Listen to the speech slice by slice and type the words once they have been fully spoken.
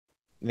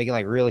making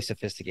like really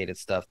sophisticated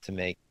stuff to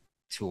make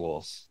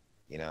tools,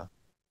 you know.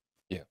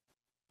 Yeah.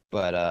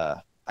 But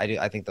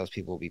I think those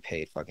people will be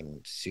paid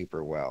fucking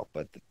super well,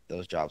 but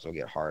those jobs will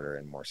get harder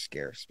and more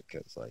scarce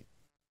because like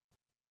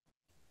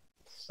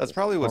That's it's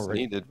probably what's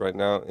already needed right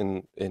now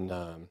in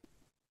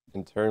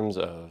terms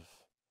of,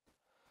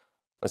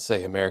 let's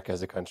say, America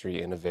as a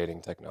country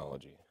innovating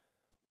technology.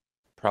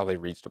 Probably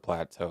reached a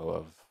plateau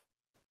of,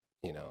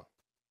 you know,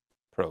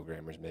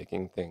 programmers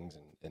making things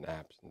and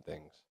apps and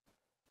things.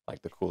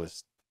 Like the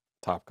coolest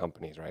top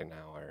companies right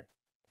now are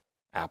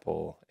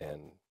Apple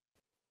and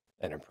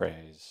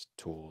enterprise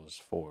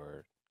tools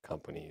for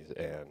companies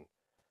and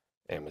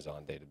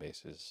Amazon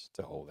databases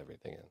to hold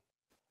everything in.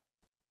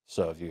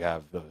 So if you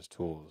have those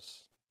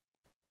tools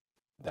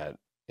that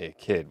a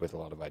kid with a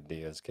lot of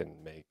ideas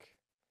can make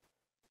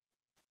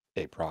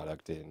a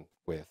product in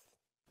with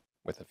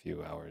a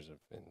few hours of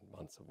and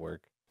months of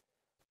work,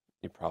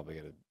 you probably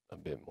get a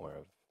bit more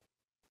of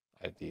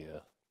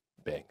idea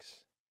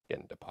banks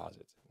getting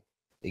deposits.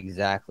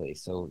 exactly.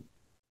 So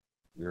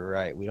you're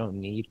right. We don't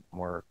need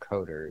more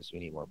coders. We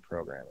need more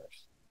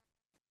programmers.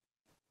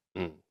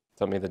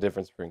 Tell me the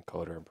difference between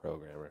coder and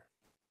programmer.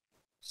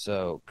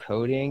 So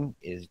coding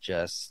is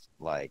just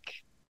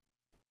like,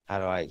 how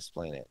do I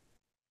explain it?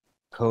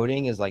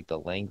 Coding is like the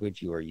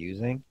language you are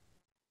using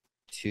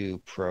to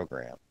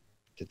program,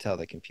 to tell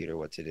the computer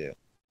what to do.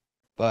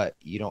 But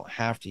you don't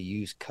have to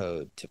use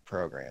code to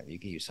program. You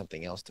can use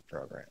something else to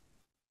program,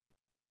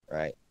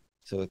 right?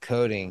 So with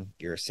coding,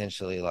 you're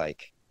essentially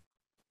like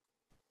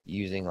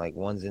using like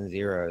ones and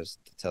zeros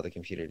to tell the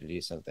computer to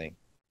do something.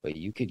 But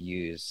you could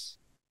use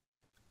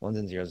ones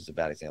and zeros is a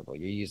bad example.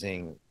 You're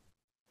using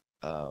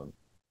um,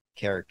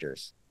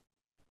 characters,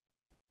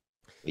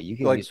 but you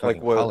can use Like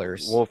fucking what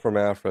colors. Wolfram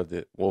Alpha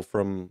did.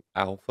 Wolfram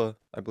Alpha,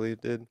 I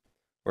believe, did,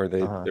 where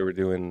Uh-huh. they were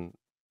doing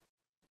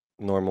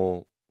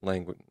normal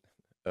language,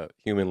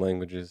 human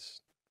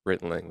languages,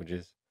 written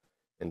languages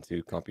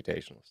into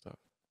computational stuff.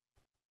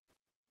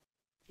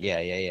 Yeah.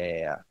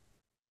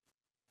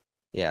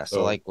 Yeah. So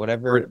So like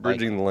whatever, like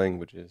bridging the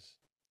languages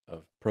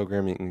of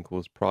programming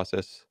equals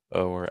process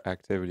or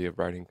activity of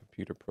writing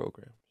computer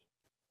programs.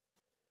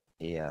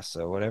 yeah,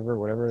 so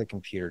whatever the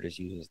computer just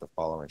uses to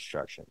follow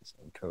instructions,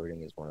 and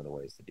coding is one of the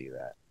ways to do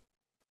that.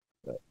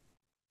 But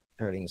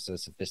coding is so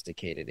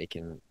sophisticated, it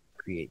can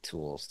create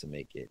tools to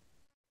make it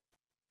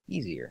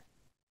easier.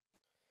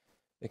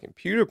 A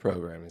computer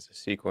program is a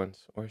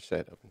sequence or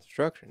set of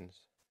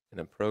instructions in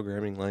a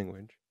programming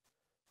language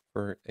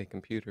for a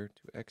computer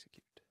to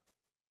execute.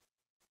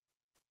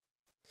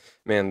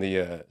 Man,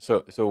 the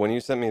so when you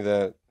sent me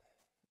that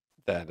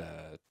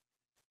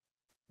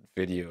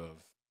video of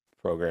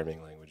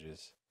programming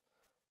languages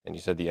and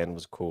you said the end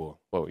was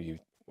cool,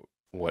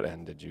 what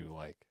end did you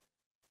like?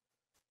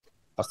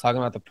 I was talking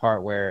about the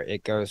part where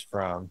it goes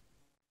from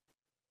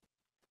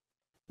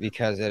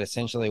because it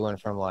essentially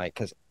went from like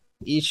because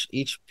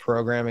each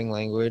programming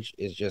language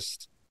is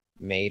just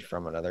made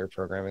from another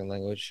programming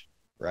language,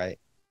 right?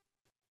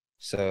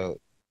 So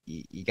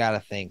you got to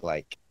think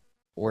like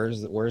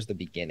where's the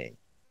beginning?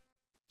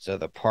 So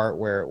the part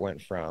where it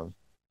went from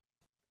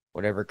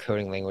whatever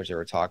coding language they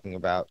were talking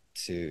about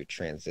to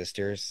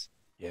transistors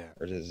Yeah,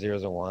 or to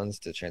zeros and ones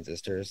to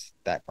transistors,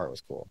 that part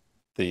was cool.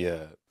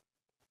 the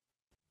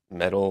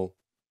metal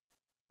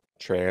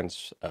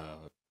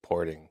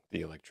porting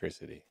the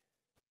electricity.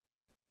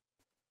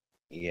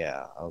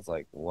 Yeah, I was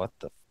like, what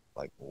the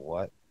like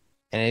what?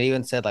 And it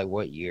even said like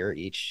what year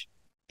each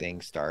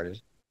thing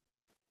started.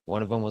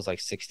 One of them was like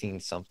 16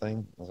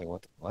 something. I was like,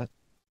 what?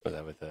 Was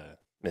that with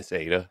Miss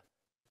Ada?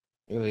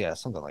 Oh yeah,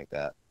 something like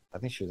that. I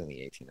think she was in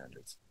the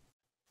 1800s.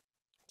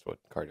 That's what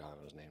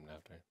Cardano was named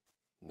after.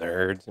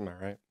 Nerds, am I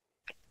right?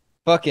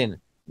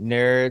 Fucking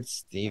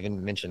nerds. They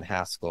even mentioned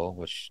Haskell,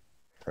 which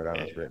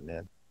Yeah, Cardano's written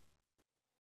in.